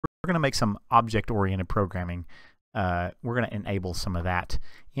going to make some object-oriented programming. We're going to enable some of that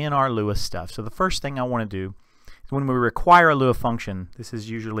in our Lua stuff. So the first thing I want to do is when we require a Lua function, this is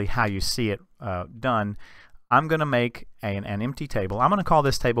usually how you see it done, I'm going to make an empty table. I'm going to call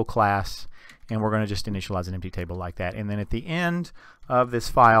this table class, and we're going to just initialize an empty table like that. And then at the end of this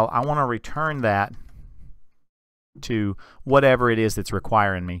file, I want to return that to whatever it is that's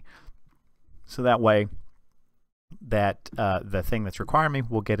requiring me. So that way that the thing that's requiring me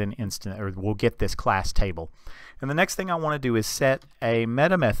will get an instant, or will get this class table. And the next thing I want to do is set a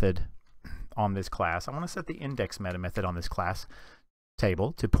meta method on this class. I want to set the index meta method on this class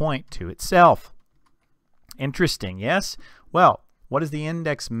table to point to itself. Interesting, yes? Well, what does the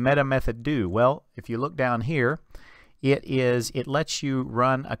index meta method do? Well, if you look down here, it lets you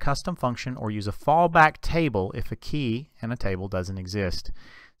run a custom function or use a fallback table if a key in a table doesn't exist.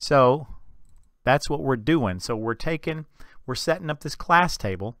 So that's what we're doing. So we're setting up this class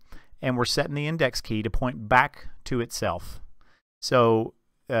table, and we're setting the index key to point back to itself. So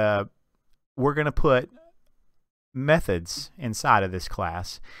we're going to put methods inside of this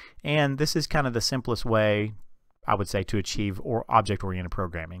class, and this is kind of the simplest way, I would say, to achieve object-oriented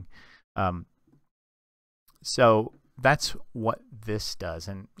programming. So that's what this does,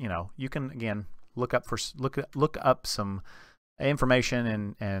 and you can again look up some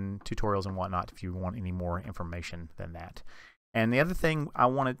information and tutorials and whatnot if you want any more information than that. And the other thing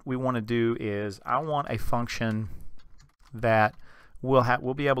we want to do is I want a function that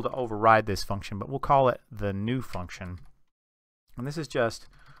we'll be able to override this function, but we'll call it the new function. And this is just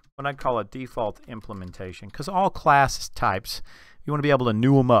what I'd call a default implementation, because all class types, you want to be able to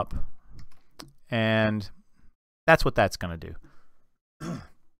new them up, and that's what that's going to do.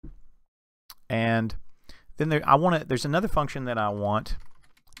 And then there's another function that I want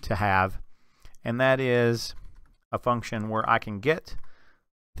to have, and that is a function where I can get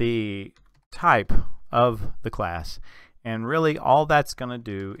the type of the class. And really all that's going to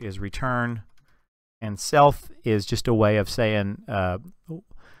do is return, and self is just a way of saying,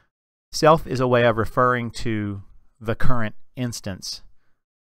 self is a way of referring to the current instance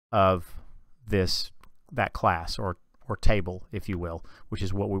of that class or table, if you will, which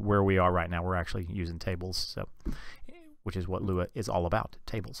is where we are right now. We're actually using tables, so which is what Lua is all about,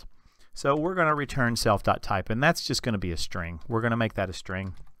 tables. So we're going to return self.type, and that's just going to be a string. We're going to make that a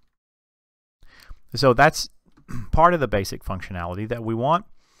string. So that's part of the basic functionality that we want,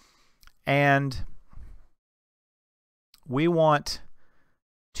 and we want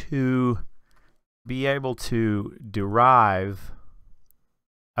to be able to derive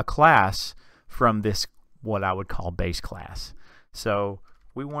a class from this, what I would call base class. So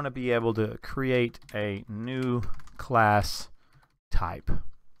we want to be able to create a new class type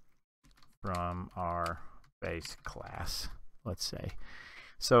from our base class, let's say.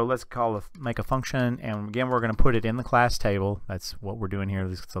 So let's make a function, and again we're going to put it in the class table. That's what we're doing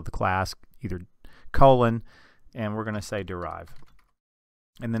here. So the class, either colon, and we're going to say derive.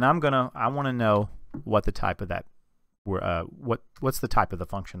 And then I want to know what the type of that, what's the type of the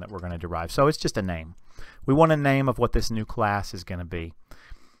function that we're going to derive. So it's just a name. We want a name of what this new class is going to be.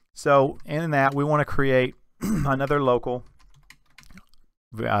 So in that, we want to create another local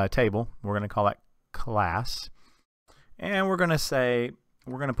table. We're going to call it class, and we're going to say,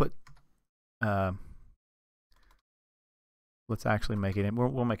 we're going to put, let's actually make it,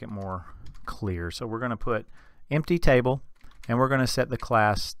 we'll make it more clear. So we're going to put empty table, and we're going to set the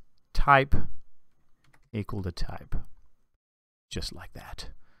class type equal to type, just like that.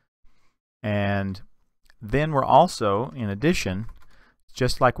 And then we're also, in addition,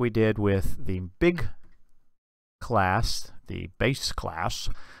 just like we did with the big class, the base class,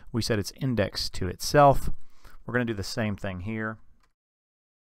 we set its index to itself. We're going to do the same thing here,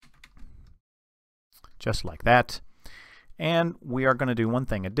 just like that. And we are going to do one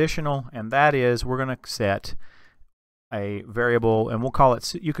thing additional, and that is we're going to set a variable, and we'll call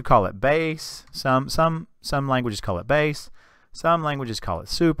it, you could call it base. Some languages call it base, some languages call it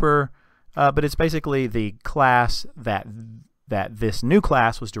super, but it's basically the class that this new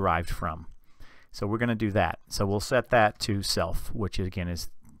class was derived from. So we're going to do that. So we'll set that to self, which again is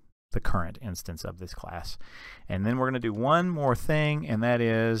the current instance of this class. And then we're going to do one more thing, and that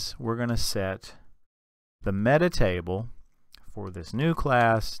is we're going to set the meta table for this new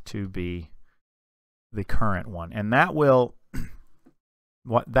class to be the current one, and that will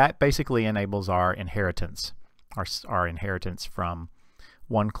that basically enables our inheritance, our inheritance from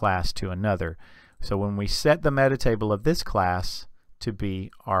one class to another. So when we set the meta table of this class to be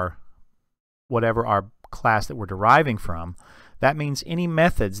our whatever our class that we're deriving from, that means any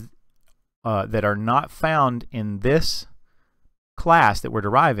methods that are not found in this class that we're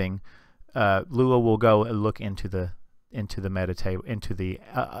deriving, Lua will go and look into the meta table, into the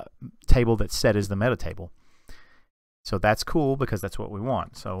table that's set as the meta table. So that's cool because that's what we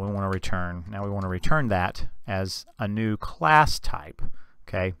want. So we want to return, now we want to return that as a new class type.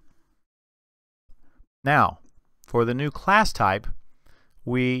 Okay. Now, for the new class type,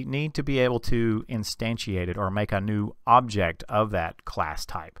 we need to be able to instantiate it or make a new object of that class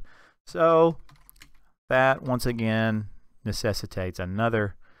type. So that once again necessitates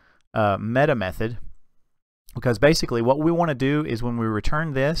another meta method, because basically what we want to do is when we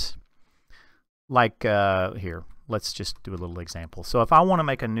return this, like here, let's just do a little example. So if I want to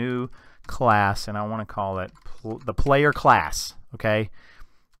make a new class and I want to call it the player class, okay,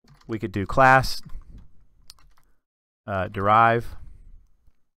 we could do class derive,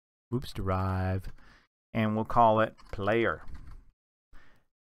 and we'll call it player.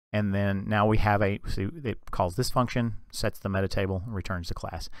 And then now we have see, it calls this function, sets the meta table, and returns the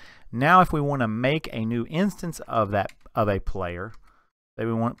class. Now if we want to make a new instance of a player, say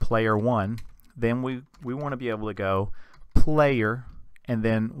we want player 1, then we want to be able to go player and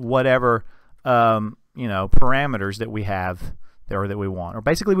then whatever you know, parameters that we have there or that we want. Or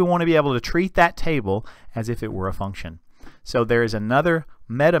basically we want to be able to treat that table as if it were a function. So there is another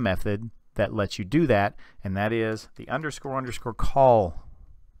meta method that lets you do that, and that is the __ call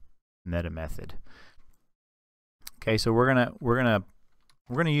meta method. Okay, so we're gonna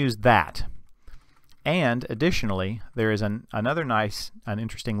use that. And additionally, there is another nice,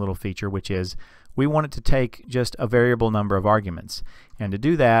 interesting little feature, which is we want it to take just a variable number of arguments. And to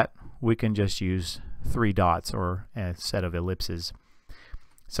do that, we can just use 3 dots or a set of ellipses.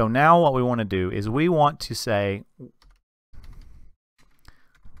 So now what we want to do is we want to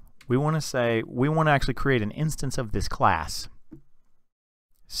actually create an instance of this class.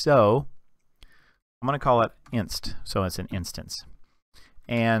 So I'm going to call it inst, so it's an instance.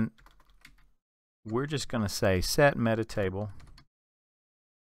 And we're just going to say set meta table,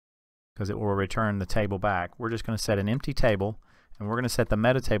 because it will return the table back. We're just going to set an empty table, and we're going to set the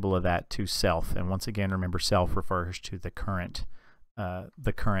meta table of that to self. And once again, remember, self refers to the current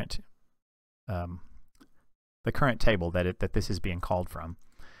table that this is being called from.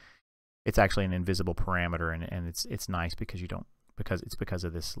 It's actually an invisible parameter, and it's nice because it's because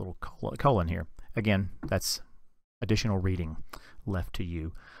of this little colon here. Again, that's additional reading left to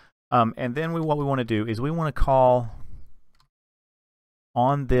you. And then what we want to do is we want to call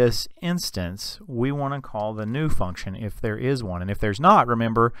on this instance, we want to call the new function if there is one. And if there's not,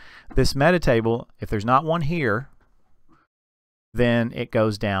 remember, this meta table, if there's not one here, then it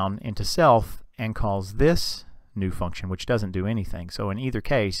goes down into self and calls this new function, which doesn't do anything. So in either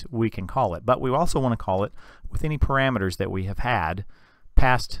case, we can call it. But we also want to call it with any parameters that we have had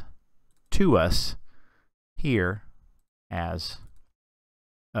passed to us here as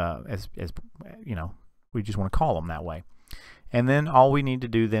you know, we just want to call them that way. And then all we need to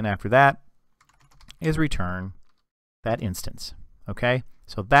do then after that is return that instance. Okay,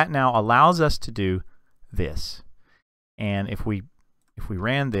 so that now allows us to do this. And if we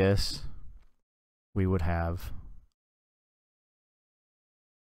ran this, we would have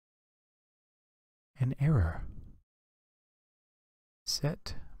an error.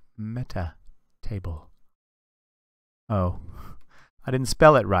 Set meta table. Oh, I didn't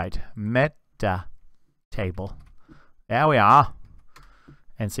spell it right. Meta table. There we are.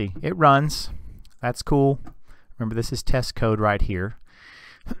 And see, it runs. That's cool. Remember, this is test code right here.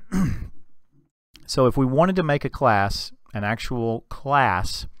 So if we wanted to make a class, an actual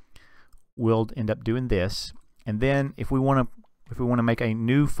class, we'll end up doing this. And then if we want to make a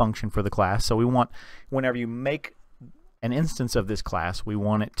new function for the class, so we want, whenever you make an instance of this class, we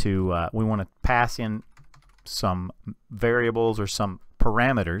want it to we want to pass in some variables or some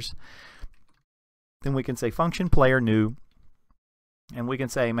parameters. Then we can say function player new, and we can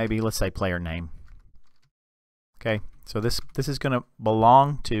say maybe, let's say, player name. Okay, so this is going to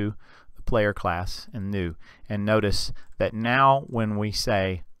belong to the player class and new. And notice that now when we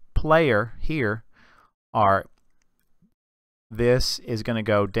say player here, this is going to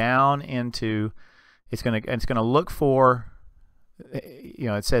go down into, it's going to look for, you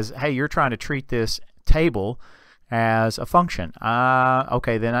know, it says, hey, you're trying to treat this table as a function.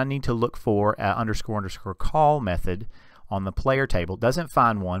 Okay, then I need to look for __ call method on the player table. Doesn't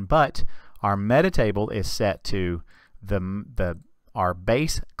find one, but our meta table is set to our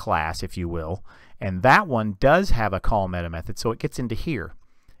base class, if you will, and that one does have a call meta method, so it gets into here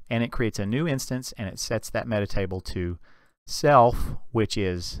and it creates a new instance and it sets that meta table to self, which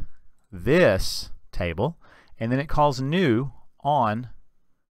is this table, and then it calls new on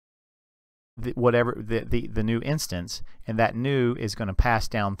the new instance, and that new is going to pass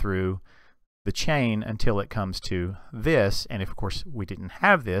down through the chain until it comes to this. And if of course we didn't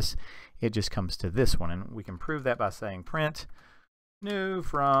have this, it just comes to this one, and we can prove that by saying print new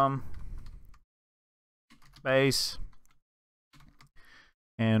from base,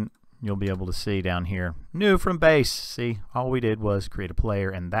 and you'll be able to see down here new from base. See, all we did was create a player,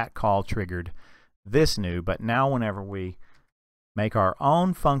 and that call triggered this new. But now whenever we make our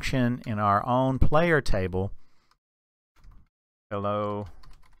own function in our own player table, hello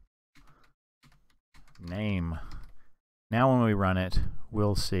name, now when we run it,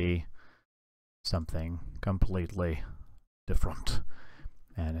 we'll see something completely different,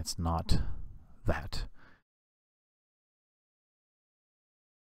 and it's not that.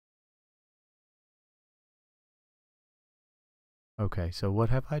 Okay, so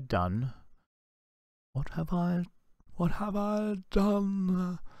what have I done? What have I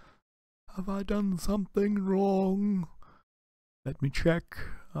done? Have I done something wrong? Let me check.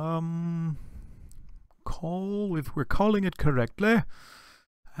 We're calling it correctly,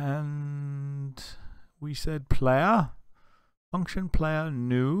 and we said player, function player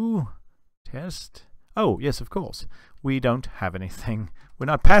new, test. Oh yes, of course. We don't have anything. We're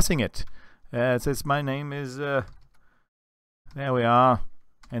not passing it. It says my name is. There we are,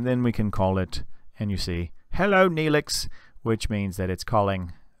 and then we can call it, and you see hello Neelix, which means that it's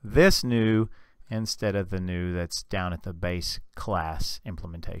calling this new instead of the new that's down at the base class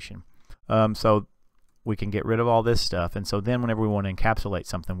implementation. So we can get rid of all this stuff, and so then whenever we want to encapsulate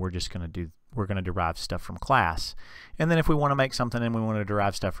something, we're going to derive stuff from class. And then if we want to make something and we want to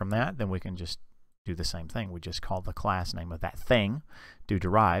derive stuff from that, then we can just do the same thing. We just call the class name of that thing, do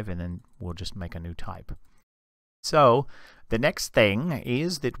derive, and then we'll just make a new type. So the next thing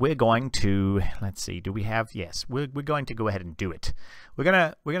is that we're going to, let's see, do we have, yes, we're going to go ahead and do it. We're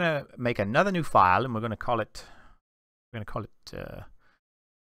gonna make another new file, and we're gonna call it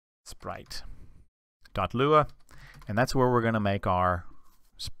Sprite.lua, and that's where we're gonna make our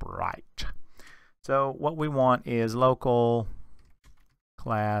sprite. So what we want is local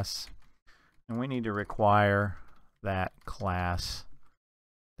class, and we need to require that class,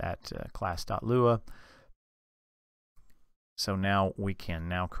 class.lua. So now we can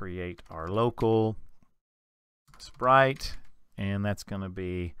now create our local sprite, and that's going to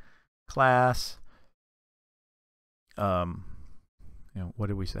be class. What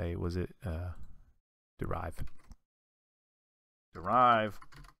did we say? Was it derive? Derive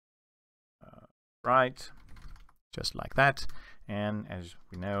sprite, just like that. And as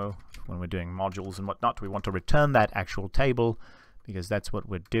we know, when we're doing modules and whatnot, we want to return that actual table because that's what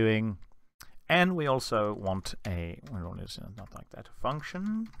we're doing. And we also want a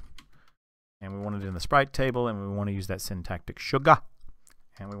function, and we want it in the sprite table, and we want to use that syntactic sugar,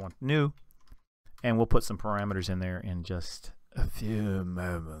 and we want new, and we'll put some parameters in there in just a few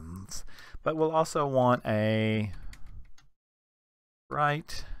moments. But we'll also want a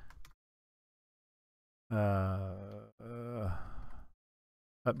sprite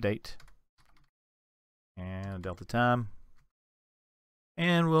update and delta time.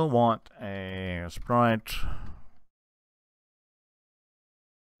 And we'll want a sprite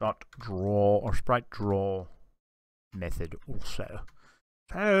 .draw or sprite draw method also.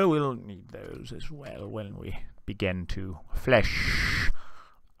 So we'll need those as well when we begin to flesh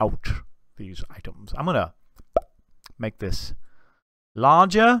out these items. I'm gonna make this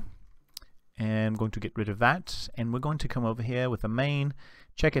larger, and I'm going to get rid of that, and we're going to come over here with the main,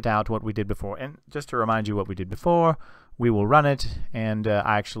 check it out what we did before. And just to remind you what we did before, we will run it, and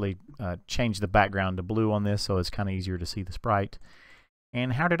I actually changed the background to blue on this so it's kind of easier to see the sprite.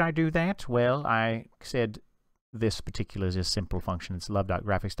 And how did I do that? Well, I said this particular is a simple function. It's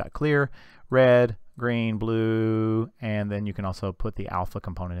love.graphics.clear, red, green, blue, and then you can also put the alpha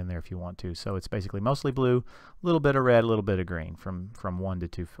component in there if you want to. So it's basically mostly blue, a little bit of red, a little bit of green, from 1 to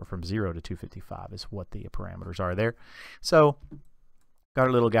 2, or from 0 to 255 is what the parameters are there. So got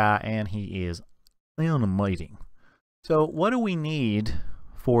our little guy, and he is animating. So what do we need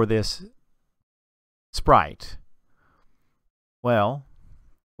for this sprite? Well,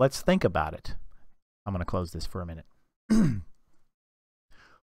 let's think about it. I'm going to close this for a minute.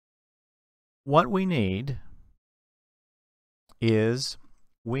 What we need is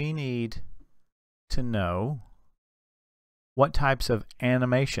we need to know what types of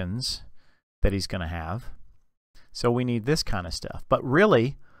animations that he's going to have. So we need this kind of stuff. But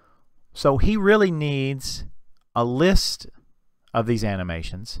really, so he really needs a list of these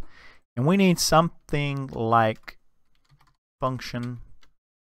animations, and we need something like function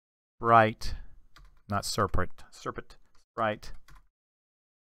sprite, not serpent, sprite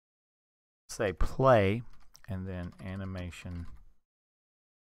say play, and then animation,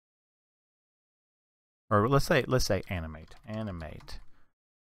 or let's say animate,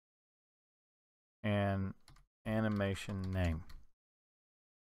 and animation name.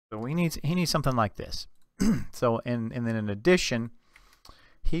 So he needs something like this. So and then in addition,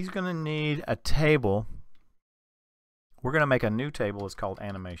 he's going to need a table. We're going to make a new table. It's called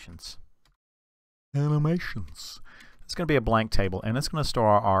animations. Animations. It's going to be a blank table, and it's going to store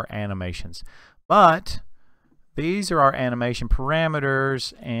our animations. But these are our animation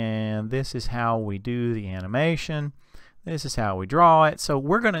parameters, and this is how we do the animation. This is how we draw it. So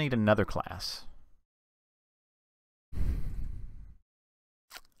we're going to need another class.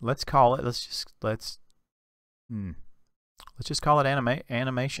 Let's call it. Let's just call it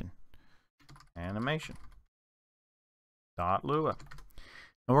animation. Animation. .lua.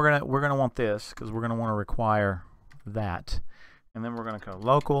 And we're gonna want this because we're gonna want to require that, and then we're gonna go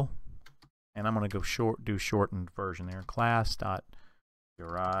local, and I'm gonna go do shortened version there. Class dot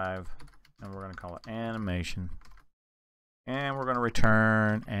derive, and we're gonna call it animation, and we're gonna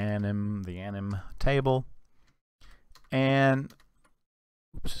return the anim table, and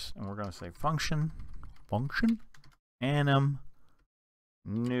we're gonna say function anim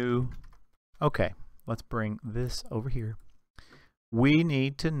new. Okay, let's bring this over here. We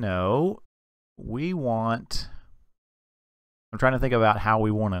need to know, I'm trying to think about how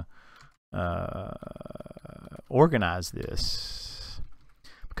we want to organize this,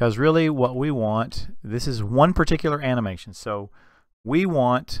 because really what we want, this is one particular animation, so we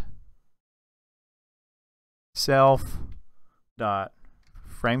want self dot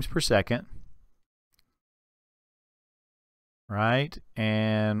frames per second, right?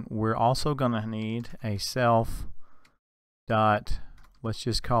 And we're also going to need a self dot, let's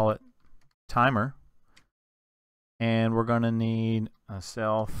just call it timer, and we're going to need a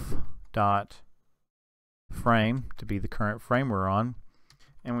self dot frame to be the current frame we're on,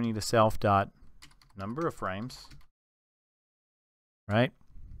 and we need a self dot number of frames, right?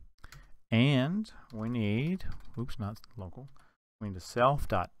 And we need, oops, not local, we need a self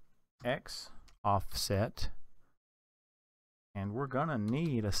dot x offset, and we're gonna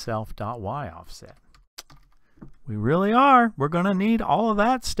need a self dot y offset. We really are. We're gonna need all of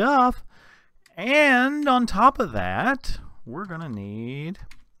that stuff, and on top of that, we're gonna need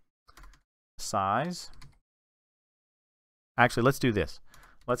size. Actually, let's do this.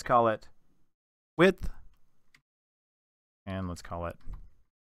 Let's call it width, and let's call it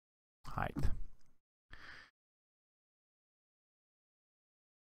height.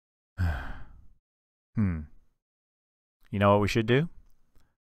 You know what we should do?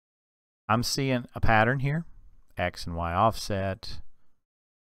 I'm seeing a pattern here. X and Y offset,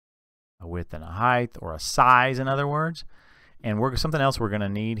 a width and a height, or a size, in other words. And something else we're going to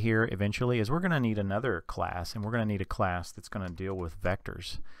need here eventually is we're going to need another class, and we're going to need a class that's going to deal with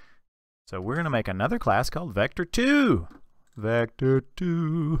vectors. So we're going to make another class called Vector2.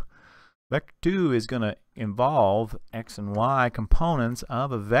 Vector2 is going to involve X and Y components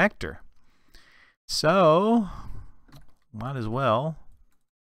of a vector. So might as well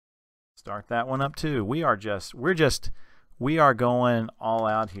start that one up too. We are going all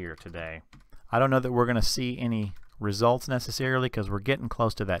out here today. I don't know that we're going to see any results necessarily because we're getting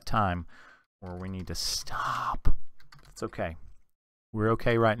close to that time where we need to stop. It's okay. We're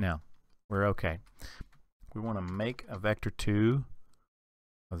okay right now. We're okay. We want to make a Vector2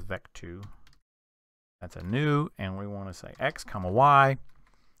 with Vec2. That's a new, and we want to say X comma Y,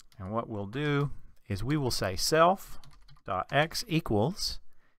 and what we'll do is we will say self.x equals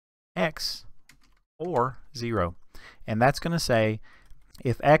X or 0. And that's going to say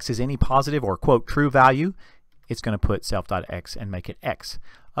if X is any positive or quote true value, it's going to put self.x and make it X.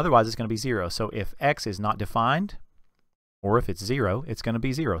 Otherwise, it's going to be 0. So if X is not defined, or if it's 0, it's going to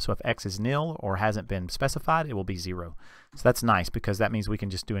be 0. So if X is nil or hasn't been specified, it will be 0. So that's nice because that means we can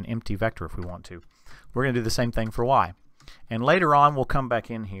just do an empty vector if we want to. We're going to do the same thing for Y. And later on, we'll come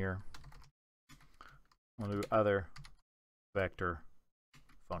back in here. We'll do other vector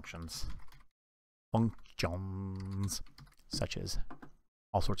functions, such as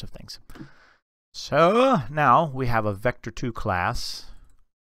all sorts of things. So now we have a Vector2 class.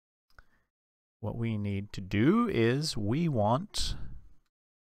 What we need to do is we want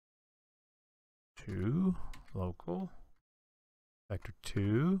to local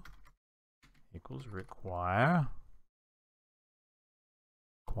Vector2 equals require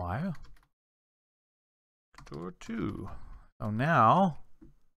Vector2. So now,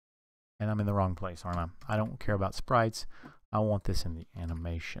 and I'm in the wrong place, aren't I? I don't care about sprites. I want this in the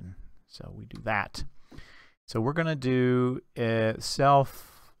animation. So we do that. So we're going to do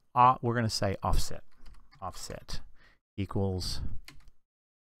self we're going to say offset. Offset equals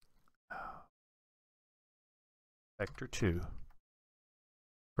vector 2.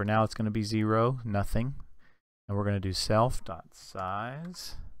 For now it's going to be 0, nothing. And we're going to do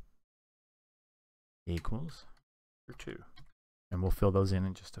self.size equals vector 2. And we'll fill those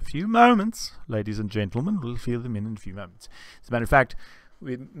in just a few moments, ladies and gentlemen. We'll fill them in a few moments. As a matter of fact,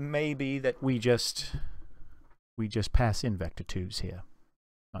 it may be that we just pass in vector 2s here.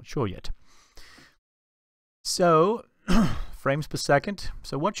 Not sure yet. So, frames per second.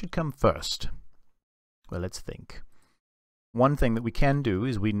 So what should come first? Well, let's think. One thing that we can do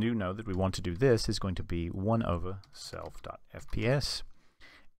is we do know that we want to do this is going to be 1 over self.fps.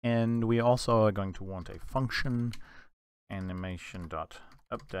 And we also are going to want a function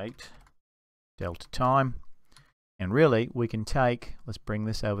animation.update delta time. And really, we can take, let's bring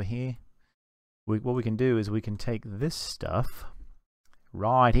this over here. What we can do is we can take this stuff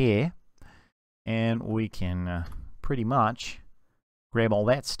right here, and we can pretty much grab all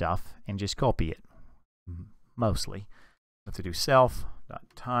that stuff and just copy it, mostly. We have to do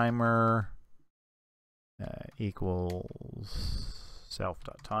self.timer equals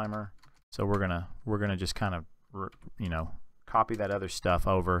self.timer. So we're gonna just kind of copy that other stuff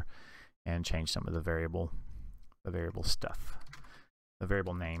over and change some of the variable stuff, the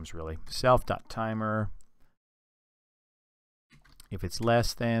variable names really. Self.timer. If it's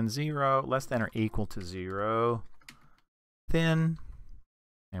less than 0, less than or equal to 0, then,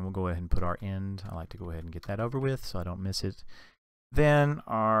 and we'll go ahead and put our end. I like to go ahead and get that over with so I don't miss it. Then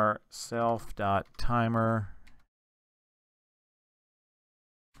our self.timer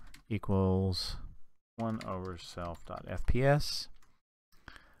equals 1 over self.fps.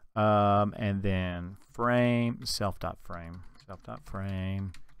 And then frame, self.frame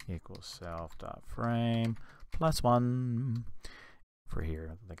equals self.frame plus 1. For here,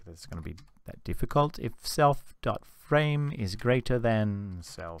 I think that's going to be that difficult. If self.frame is greater than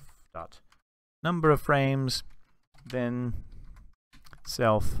self.number of frames, then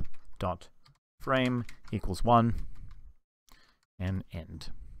self.frame equals 1 and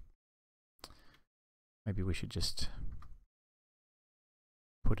end. Maybe we should just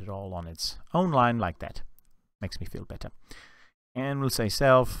put it all on its own line like that. Makes me feel better. And we'll say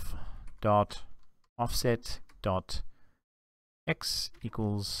self.offset.x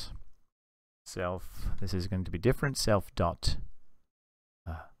equals self. This is going to be different.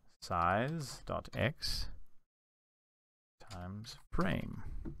 Self.size.x times frame.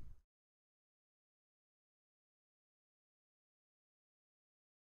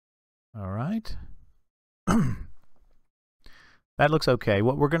 All right. That looks okay.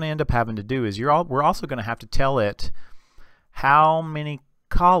 What we're going to end up having to do is we're also going to have to tell it how many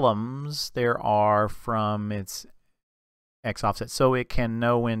columns there are from its X offset, so it can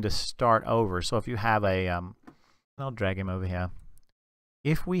know when to start over. So if you have a, I'll drag him over here.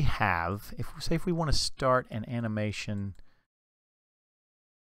 If we want to start an animation,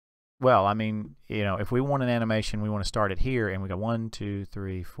 well, I mean, if we want an animation, we want to start it here, and we go 1, 2,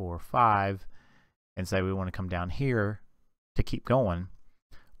 3, 4, 5, and say we want to come down here to keep going.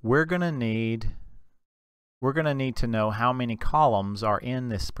 We're gonna need to know how many columns are in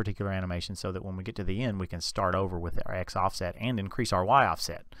this particular animation so that when we get to the end we can start over with our X offset and increase our Y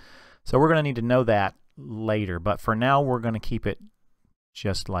offset. So we're going to need to know that later, but for now we're going to keep it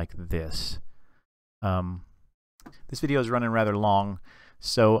just like this. This video is running rather long,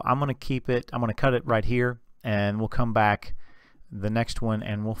 so I'm going to keep it, I'm going to cut it right here, and we'll come back the next one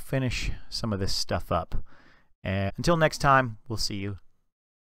and we'll finish some of this stuff up. And until next time, we'll see you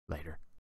later.